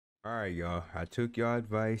All right, y'all. I took y'all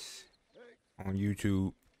advice on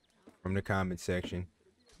YouTube from the comment section.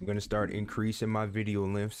 I'm gonna start increasing my video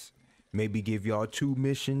lengths. Maybe give y'all 2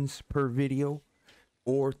 missions per video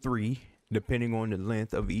or 3, depending on the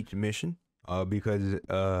length of each mission. Because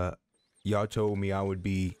y'all told me I would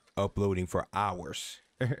be uploading for hours.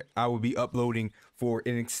 I would be uploading for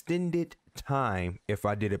an extended time if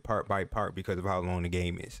I did it part by part because of how long the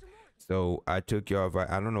game is. So I took y'all advice.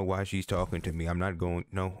 I don't know why she's talking to me. I'm not going.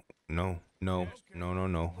 No, no, no, no, no,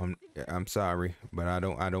 no. I'm sorry, but I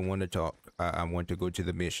don't want to talk. I want to go to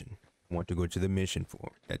the mission. I want to go to the mission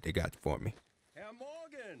for that they got for me. Herr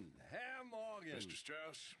Morgan! Herr Morgan! Mr.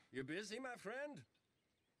 Strauss? You busy, my friend?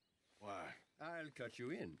 Why? I'll cut you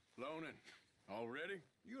in. Loaning? Already?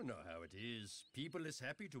 You know how it is. People is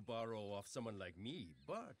happy to borrow off someone like me,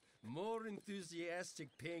 but more enthusiastic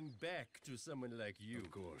paying back to someone like you. Of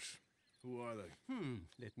course. Who are they?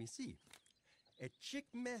 Let me see. Chick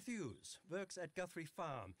Matthews works at Guthrie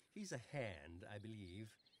Farm. He's a hand, I believe.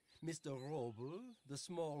 Mr. Roble, the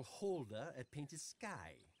small holder at Painted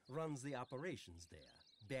Sky, runs the operations there,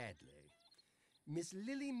 badly. Miss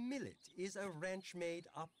Lily Millet is a ranch maid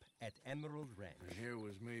up at Emerald Ranch. And here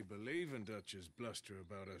was me believing Dutch's bluster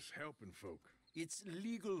about us helping folk. It's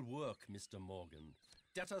legal work, Mr. Morgan.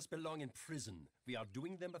 Debtors belong in prison. We are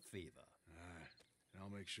doing them a favor. Aye. And I'll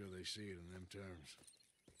make sure they see it in them terms.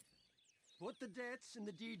 Put the debts in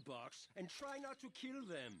the deed box and try not to kill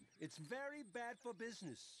them. It's very bad for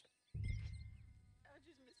business. I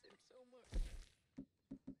just miss him so much.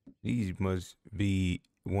 These must be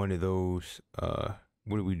one of those.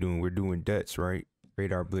 What are we doing? We're doing debts, right?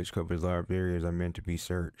 Radar blitz covers large areas are meant to be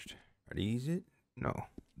searched. Are these it? No.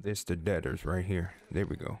 This the debtors right here. There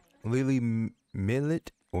we go. Lily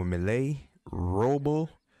Millet or Millet, Roble,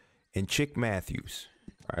 and Chick Matthews.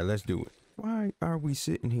 All right, let's do it. Why are we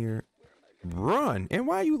sitting here? Run! And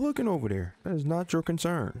why are you looking over there? That is not your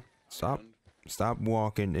concern. Stop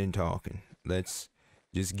walking and talking. Let's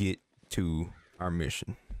just get to our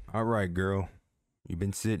mission. All right, girl. You've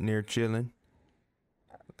been sitting there chilling.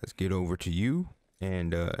 Let's get over to you.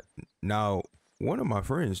 And now, one of my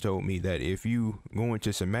friends told me that if you go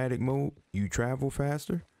into somatic mode, you travel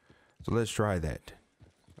faster. So let's try that.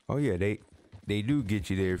 Oh yeah, they do get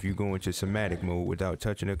you there if you go into somatic mode without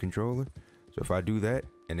touching a controller. So if I do that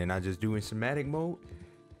and then I just do in somatic mode,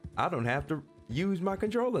 I don't have to use my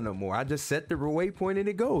controller no more. I just set the waypoint and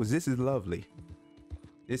it goes. This is lovely.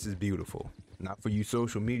 This is beautiful. Not for you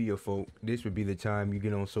social media folk. This would be the time you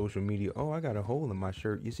get on social media. Oh, I got a hole in my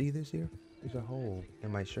shirt. You see this here? There's a hole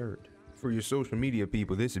in my shirt. For your social media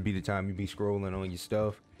people, this would be the time you be scrolling on your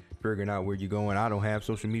stuff, figuring out where you're going. I don't have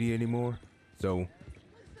social media anymore, so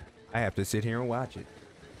I have to sit here and watch it.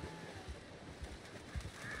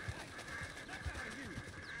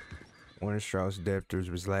 One of Strauss'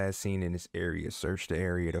 debtors was last seen in this area. Search the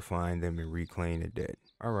area to find them and reclaim the debt.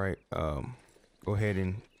 All right, go ahead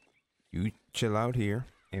and you chill out here,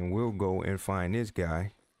 and we'll go and find this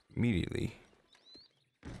guy immediately.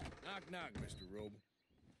 Knock, knock, Mr. Roble.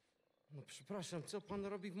 No przepraszam, co pan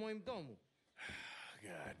robi w moim domu?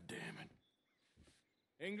 God damn it.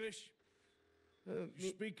 English? You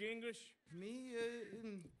speak English? Me,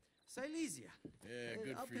 Silesia. Yeah,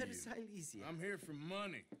 good for Upper you. Silesia. I'm here for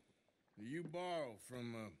money. that you borrow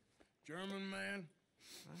from a German man?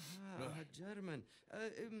 Aha, German.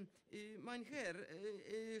 Mein Herr,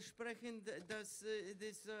 sprechen the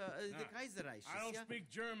Kaiserreich. I don't speak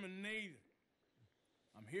German neither.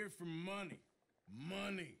 I'm here for money.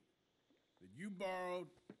 Money that you borrowed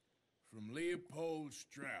from Leopold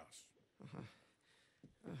Strauss.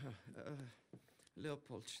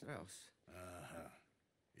 Leopold Strauss. Uh-huh.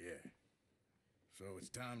 Yeah. So it's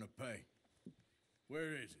time to pay.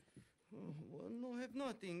 Where is it? Oh, well, no, have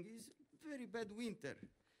nothing. It's very bad winter.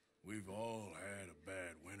 We've all had a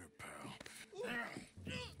bad winter, pal.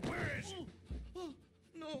 Where is it? Oh,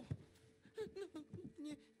 no.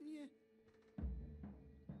 No, nie.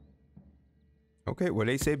 Okay, well,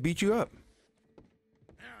 they said beat you up.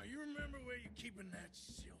 Now, you remember where you're keeping that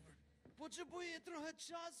silver? Potrzebuję trochę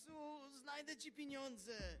czasu. Znajdę ci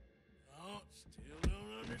pieniądze. Oh, still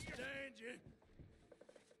don't understand you.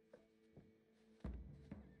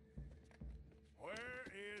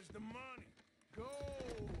 Where is the money?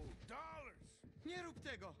 Gold, dollars. Nie rób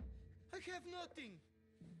tego. I have nothing.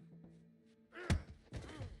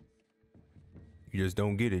 You just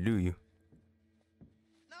don't get it, do you?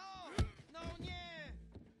 No, nie.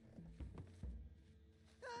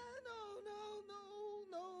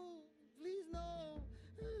 No. Please, no.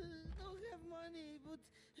 Don't have money, but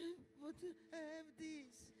I have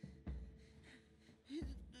this.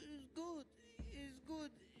 It's good. It's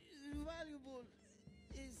good. It's valuable.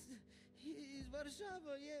 It's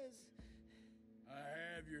Warszawa, yes. I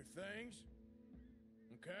have your things.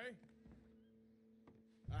 Okay?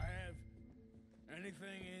 I have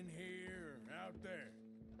anything in here or out there.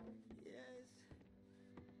 Yes.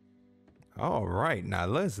 All right, now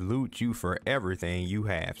let's loot you for everything you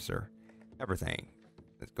have, sir. Everything.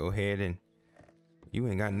 Let's go ahead and you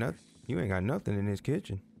ain't got nothing. You ain't got nothing in this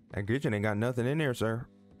kitchen. That kitchen ain't got nothing in there, sir.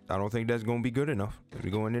 I don't think that's gonna be good enough. Let me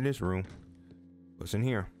go into this room. What's in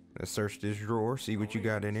here? Let's search this drawer, see what you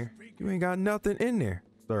got in there. You ain't got nothing in there,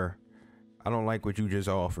 sir. I don't like what you just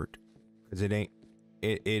offered. Cause it ain't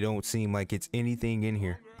it don't seem like it's anything in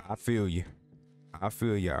here. I feel you. I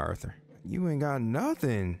feel you, Arthur. You ain't got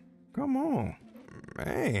nothing. Come on.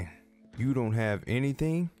 Man. You don't have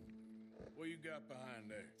anything? What you got behind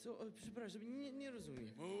there? Co, przepraszam, nie rozumiem.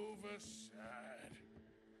 Move aside.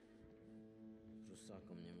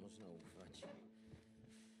 Rusakom nie można ufać.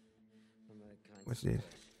 Amerykańcy What's this?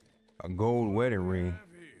 też. A gold wedding ring.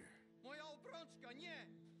 Have here. Moja obrączka, nie!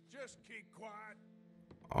 Just keep quiet.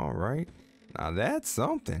 All right. Now that's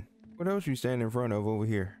something. What else you standing in front of over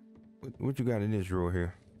here? What you got in this drawer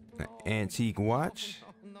here? An antique watch?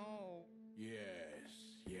 No. Yes.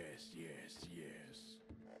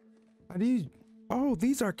 Are these? Oh,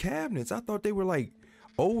 these are cabinets. I thought they were like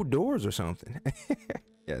old doors or something.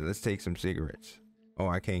 Yeah, let's take some cigarettes. Oh,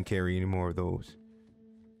 I can't carry any more of those.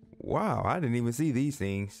 Wow, I didn't even see these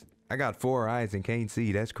things. I got 4 eyes and can't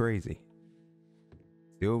see. That's crazy.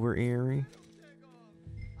 Silver earring. I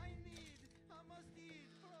must eat,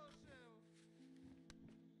 proszę.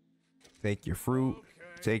 Take your fruit.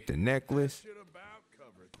 Okay. Take the necklace. Should about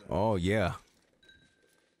cover things. Oh, yeah.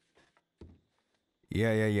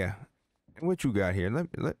 Yeah. And what you got here? Do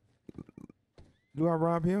I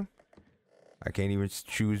rob him? I can't even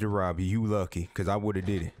choose to rob you. You lucky, because I would have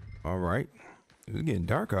did it. All right. It's getting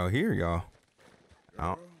dark out here, y'all.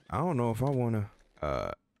 I don't know if I want to,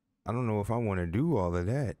 I don't know if I want to do all of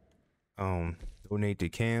that. Donate to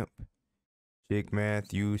camp. Chick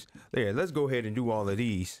Matthews. There, let's go ahead and do all of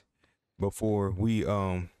these before we,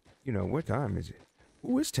 you know, what time is it?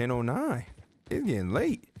 Ooh, it's 10:09. It's getting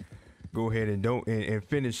late. Go ahead and and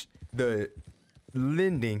finish the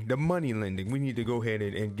lending, the money lending. We need to go ahead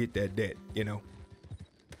and get that debt, you know.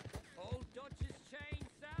 Old Dutch's chain,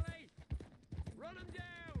 Sally! Run him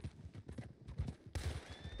down!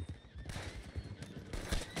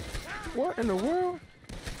 What in the world?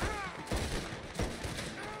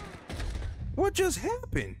 What just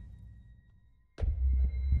happened?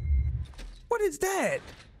 What is that?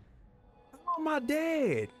 Oh, my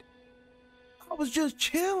dad. I was just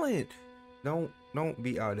chilling. Don't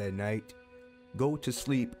be out at night. Go to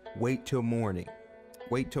sleep. Wait till morning.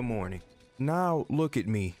 Wait till morning. Now look at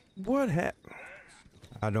me. What happened?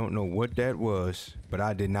 I don't know what that was, but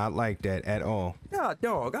I did not like that at all. Nah,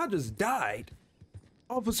 dog, I just died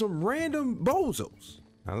off of some random bozos.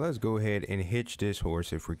 Now let's go ahead and hitch this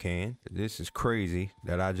horse if we can. This is crazy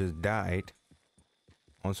that I just died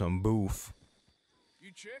on some booth.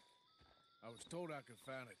 You Chick? I was told I could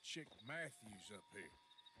find a Chick Matthews up here.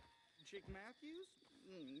 Chick Matthews?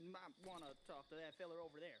 Might want to talk to that feller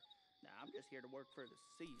over there. Nah, I'm just here to work for the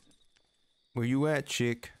season. Where you at,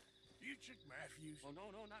 chick? You Chick Matthews? Oh,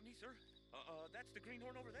 no, not me, sir. That's the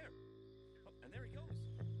greenhorn over there. Oh, and there he goes.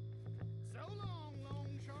 So long,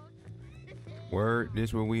 long shark. Word,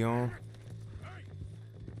 this what we on? Hey,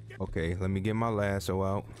 Okay, let me get my lasso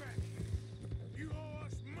out. you owe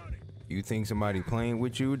us money. You think somebody playing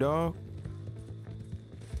with you, dog?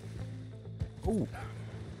 Ooh.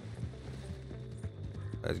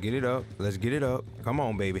 Let's get it up. Let's get it up. Come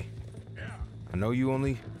on, baby. Yeah. I know you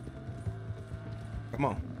only... Come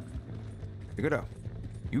on. Pick it up.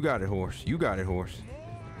 You got it, horse. You got it, horse. The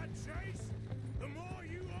more I chase, the more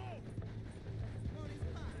you owe.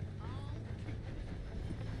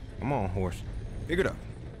 Come on, horse. Pick it up.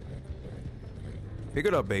 Pick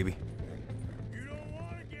it up, baby. You don't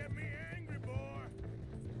want to get me angry, boy.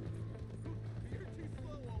 You're too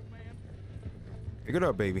slow, old man. Pick it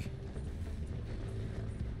up, baby.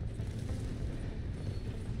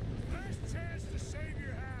 Last chance to save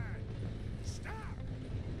your hide. Stop.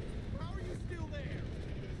 How are you still there?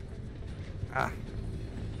 Ah.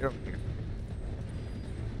 Get up here.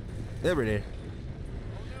 There it is. Oh,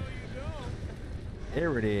 no, you don't.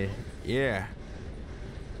 There it is. Yeah.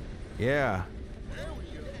 Yeah.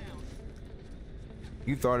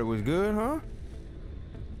 You thought it was good, huh?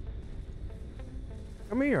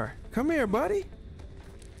 Come here. Come here, buddy.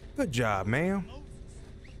 Good job, ma'am.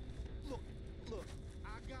 Look,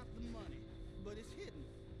 I got the money, but it's hidden.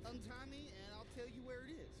 Untie me and I'll tell you where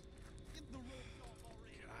it is. Get the rope off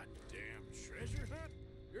already. Goddamn treasure hunt?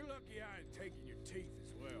 You're lucky I ain't taking your teeth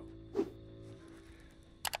as well.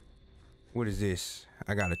 What is this?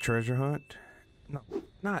 I got a treasure hunt? No,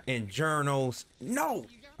 not in journals. No,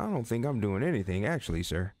 I don't think I'm doing anything, actually,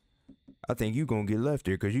 sir. I think you gonna get left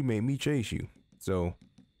here because you made me chase you. So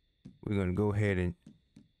we're gonna go ahead and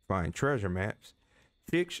find treasure maps.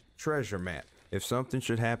 Fix treasure map. If something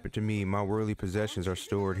should happen to me, my worldly possessions are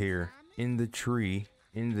stored here in the tree.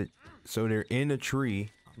 So they're in a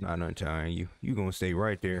tree. I'm not untying you. You gonna stay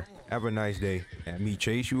right there. Have a nice day. Have me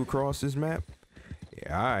chase you across this map?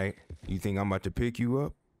 Yeah, all right. You think I'm about to pick you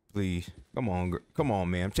up? Please, come on, come on,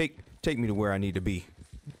 man. Take me to where I need to be.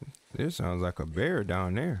 This sounds like a bear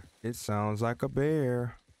down there. It sounds like a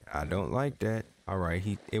bear. I don't like that. All right,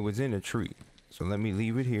 it was in a tree. So let me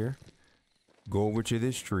leave it here. Go over to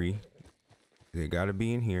this tree. It gotta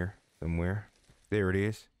be in here somewhere. There it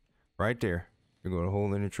is. Right there. You're gonna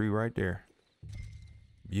hole in the tree right there.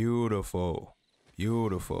 Beautiful.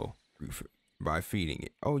 Beautiful. By feeding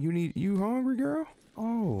it. Oh, you hungry, girl?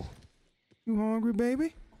 Oh, you hungry,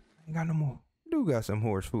 baby? Ain't got no more. You do got some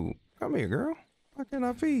horse food. Come here, girl. Why can't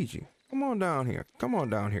I feed you? Come on down here. Come on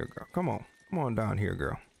down here, girl. Come on. Come on down here,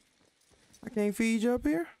 girl. I can't feed you up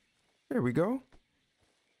here. There we go.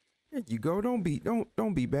 There you go. Don't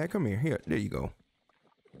be bad. Come here. Here. There you go.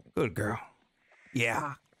 Good girl.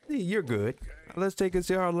 Yeah. See, you're good. Let's take us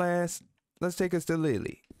to let's take us to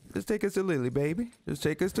Lily. Let's take us to Lily, baby. Let's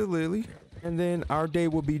take us to Lily. And then our day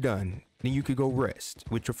will be done. Then you could go rest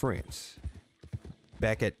with your friends.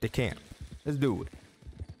 Back at the camp. Let's do it.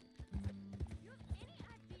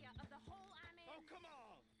 Oh, come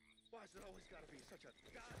on! Why is it always gotta be such a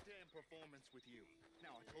goddamn performance with you?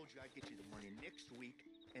 Now, I told you I'd get you the money next week,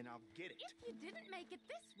 and I'll get it. If you didn't make it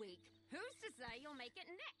this week, who's to say you'll make it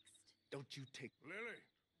next? Don't you take... Lily,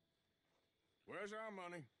 where's our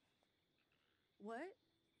money? What?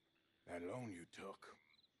 That loan you took.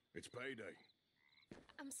 It's payday.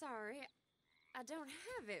 I'm sorry. I don't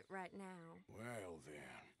have it right now. Well, then.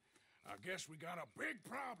 I guess we got a big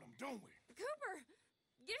problem, don't we? Cooper,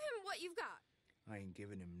 give him what you've got. I ain't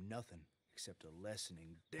giving him nothing except a lesson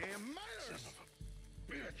in Damn manners!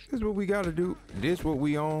 This is what we gotta do. This what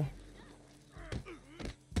we on.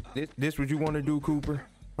 This what you want to do, Cooper?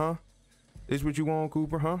 Huh? This what you want,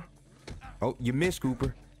 Cooper? Huh? Oh, you missed,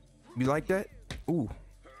 Cooper. You like that? Ooh,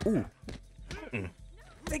 ooh.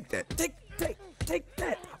 Take that. Take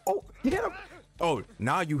that. Oh, hit him. Oh,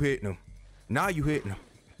 now you hitting him. Now you hitting him.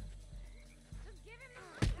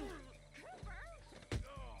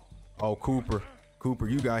 Oh, Cooper. Cooper,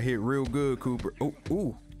 you got hit real good, Cooper. Oh,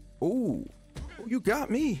 ooh, ooh. Oh, you got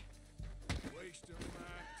me. Wasting my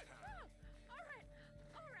time. All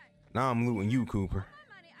right. Now I'm looting you, Cooper.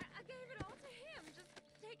 My money, I gave it all to him. Just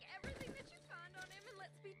take everything that you find on him and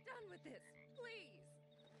let's be done with this, please.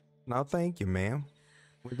 No, thank you, ma'am.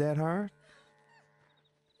 Was that hard?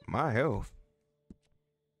 My health.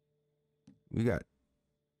 We got.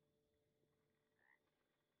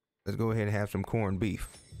 Let's go ahead and have some corned beef.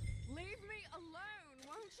 Leave me alone,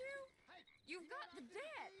 won't you? You've got the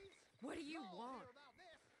debt. What do you want?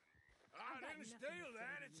 I didn't steal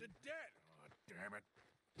that. It's a debt. Oh, damn it.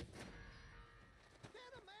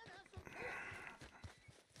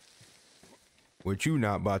 What you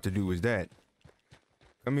not about to do is that.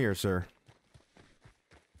 Come here, sir.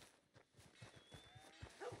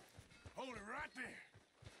 Hold it right there.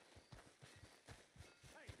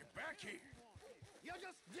 Hey, get back here. You're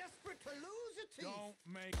just desperate to lose your teeth. Don't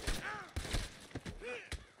make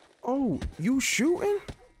it. Oh, you shooting?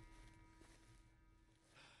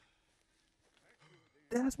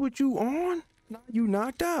 That's what you on? Now you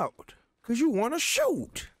knocked out. Cause you wanna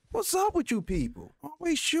shoot. What's up with you people?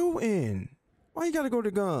 Always shooting. Why you gotta go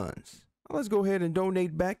to guns? Now let's go ahead and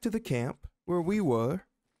donate back to the camp where we were.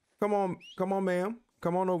 Come on, ma'am.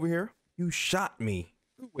 Come on over here. You shot me.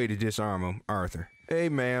 Good way to disarm him, Arthur. Hey,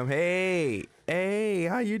 ma'am. Hey,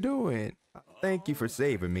 how you doing? Thank you for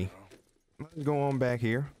saving me. Let's go on back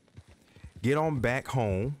here. Get on back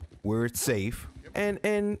home where it's safe and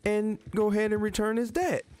go ahead and return his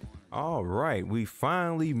debt. All right, we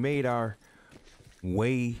finally made our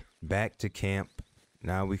way back to camp.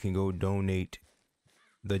 Now we can go donate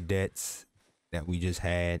the debts that we just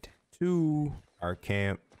had to our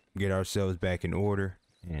camp, get ourselves back in order.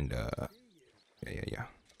 And yeah.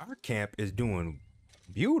 Our camp is doing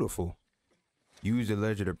beautiful. Use the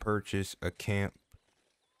ledger to purchase a camp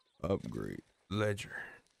upgrade ledger.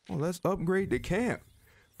 Well, let's upgrade the camp.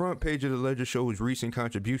 Front page of the ledger shows recent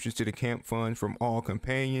contributions to the camp fund from all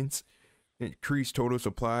companions. Increased total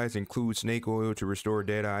supplies include snake oil to restore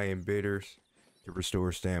deadeye and bitters to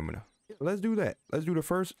restore stamina. Let's do that. Let's do the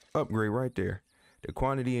first upgrade right there. The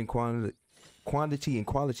quantity and quantity and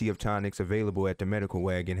quality of tonics available at the medical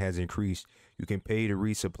wagon has increased. You can pay to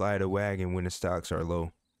resupply the wagon when the stocks are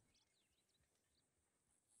low.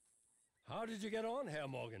 How did you get on, Herr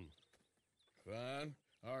Morgan? Fine.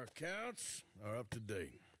 Our accounts are up to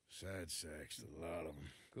date. Sad sacks, a lot of them.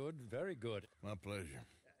 Good, very good. My pleasure.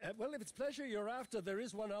 Well, if it's pleasure you're after, there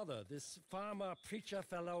is one other. This farmer preacher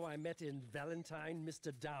fellow I met in Valentine,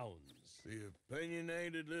 Mr. Downs. The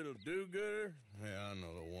opinionated little do-gooder? Yeah, I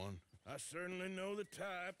know the one. I certainly know the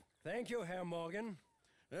type. Thank you, Herr Morgan.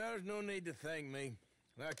 There's no need to thank me.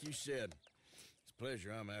 Like you said, it's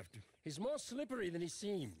pleasure I'm after. He's more slippery than he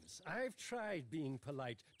seems. I've tried being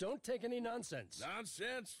polite. Don't take any nonsense.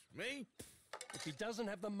 Nonsense? Me? If he doesn't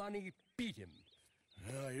have the money, beat him.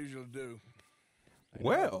 Well, I usually do.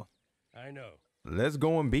 Well, I know. let's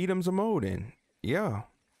go and beat him some more then. Yeah.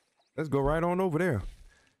 Let's go right on over there.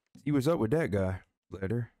 See what's up with that guy.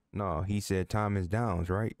 Letter? No, he said Thomas Downs,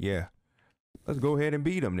 right? Yeah. Let's go ahead and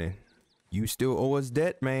beat him then. You still owe us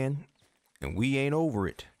debt, man. And we ain't over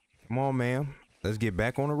it. Come on, ma'am. Let's get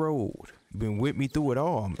back on the road. You've been with me through it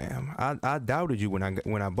all, ma'am. I doubted you when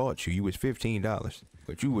I bought you. You was $15.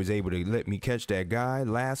 But you was able to let me catch that guy,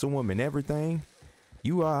 lasso him and everything.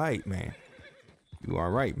 You alright, man. You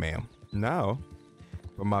alright, ma'am. Now,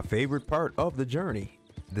 for my favorite part of the journey,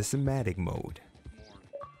 the somatic mode.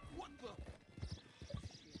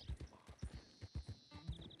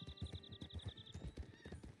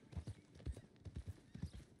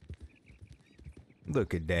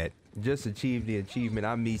 Look at that. Just achieved the achievement.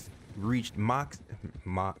 Reached maxed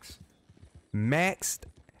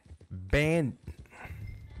band.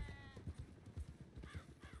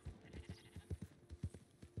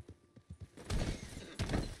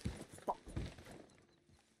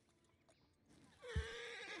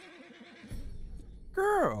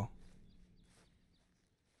 Girl.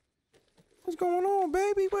 What's going on,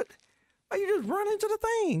 baby? What? Why you just run into the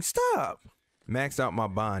thing? Stop. Maxed out my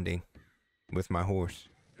bonding with my horse.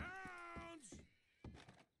 Downs!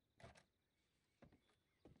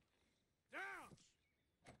 Downs!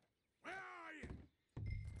 Where are you?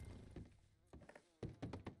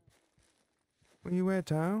 Where you at,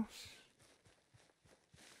 Towns?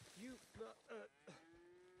 You,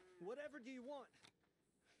 whatever do you want?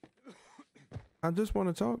 I just want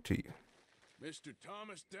to talk to you. Mr.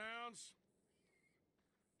 Thomas Downs?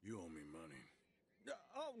 You owe me money.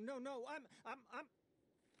 Oh, no, I'm...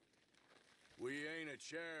 We ain't a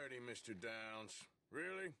charity, Mr. Downs.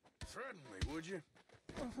 Really? Threaten me, would you?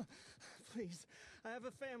 Please, I have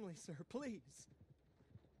a family, sir, please.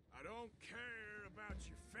 I don't care about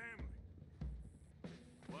your family.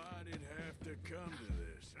 Why'd it have to come to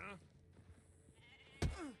this,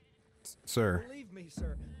 huh? Sir, Believe me,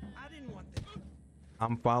 sir, I didn't want this.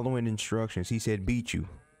 I'm following instructions. He said beat you.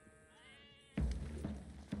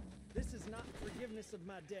 This is not forgiveness of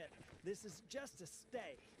my debt. This is just a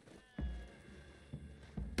stay.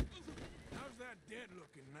 How's that dead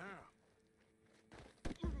looking now?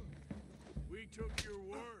 We took your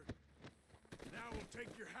word. Now we'll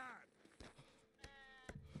take your hide.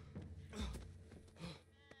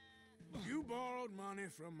 You borrowed money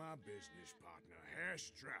from my business partner, Herr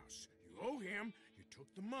Strauss. You owe him, you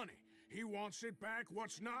took the money. He wants it back.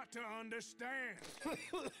 What's not to understand?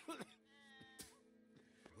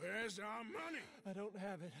 Where's our money? I don't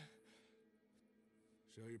have it.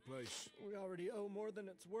 Sell your place. We already owe more than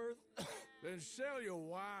it's worth. Then sell your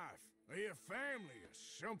wife, or your family, or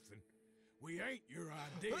something. We ain't your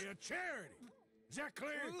idea of charity. Is that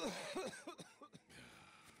clear?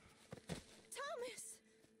 Thomas!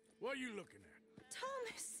 What are you looking at?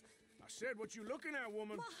 Thomas! I said what you looking at,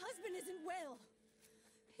 woman. My husband isn't well.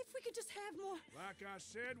 If we could just have more... Like I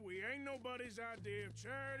said, we ain't nobody's idea of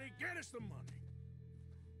charity. Get us the money.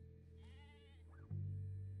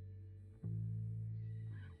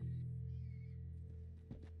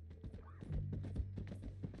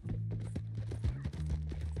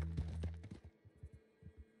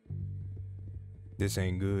 This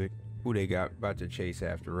ain't good. Who they got about to chase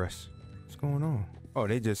after us? What's going on? Oh,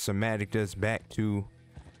 they just somaticed us back to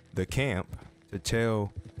the camp to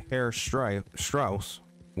tell Herr Strauss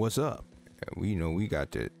what's up. We know we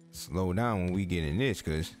got to slow down when we get in this,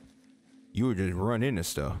 because you were just running into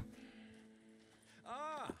stuff.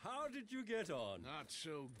 Ah, how did you get on? Not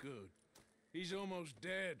so good. He's almost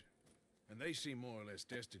dead. And they seem more or less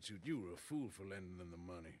destitute. You were a fool for lending them the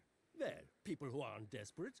money. Well, people who aren't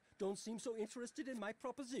desperate don't seem so interested in my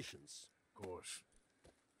propositions. Of course.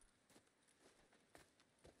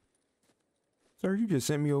 Sir, you just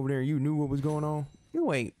sent me over there and you knew what was going on?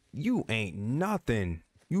 You ain't nothing.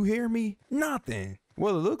 You hear me? Nothing.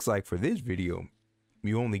 Well, it looks like for this video,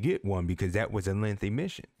 you only get one because that was a lengthy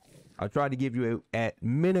mission. I'll try to give you at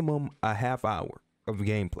minimum a half hour of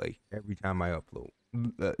gameplay every time I upload.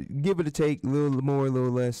 Give it a take, a little more, a little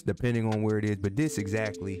less, depending on where it is. But this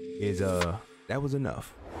exactly is that was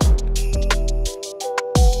enough.